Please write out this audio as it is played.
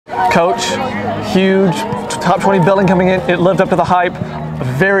Coach, huge, top 20 building coming in. It lived up to the hype.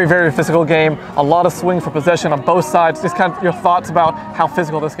 A very, very physical game. A lot of swing for possession on both sides. Just kind of your thoughts about how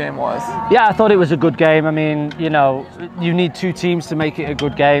physical this game was. Yeah, I thought it was a good game. I mean, you know, you need two teams to make it a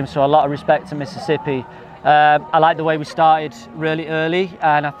good game, so a lot of respect to Mississippi. I like the way we started really early,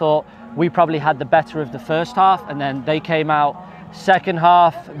 and I thought we probably had the better of the first half, and then they came out second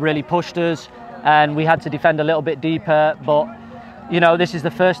half, really pushed us, and we had to defend a little bit deeper. But you know, this is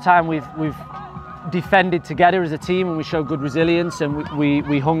the first time we've defended together as a team, and we showed good resilience, and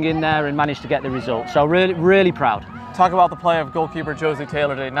we hung in there and managed to get the result. So really proud. Talk about the play of goalkeeper Josie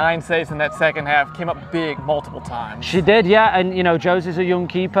Taylor today. 9 saves in that second half, came up big multiple times. She did, yeah, and you know, Josie's a young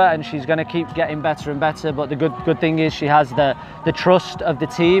keeper and she's going to keep getting better and better, but the good thing is she has the trust of the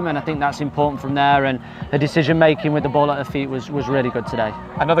team, and I think that's important from there, and the decision making with the ball at her feet was really good today.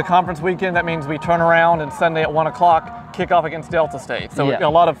 Another conference weekend, that means we turn around and Sunday at 1 o'clock, kick off against Delta State. So yeah. We've got a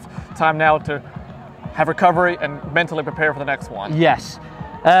lot of time now to have recovery and mentally prepare for the next one. Yes.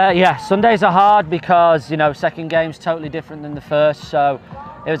 Yeah, Sundays are hard because, you know, second game's totally different than the first, so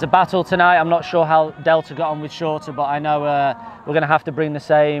it was a battle tonight. I'm not sure how Delta got on with Shorter, but I know we're going to have to bring the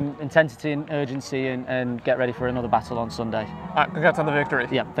same intensity and urgency and get ready for another battle on Sunday. Congrats on the victory.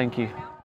 Yeah, thank you.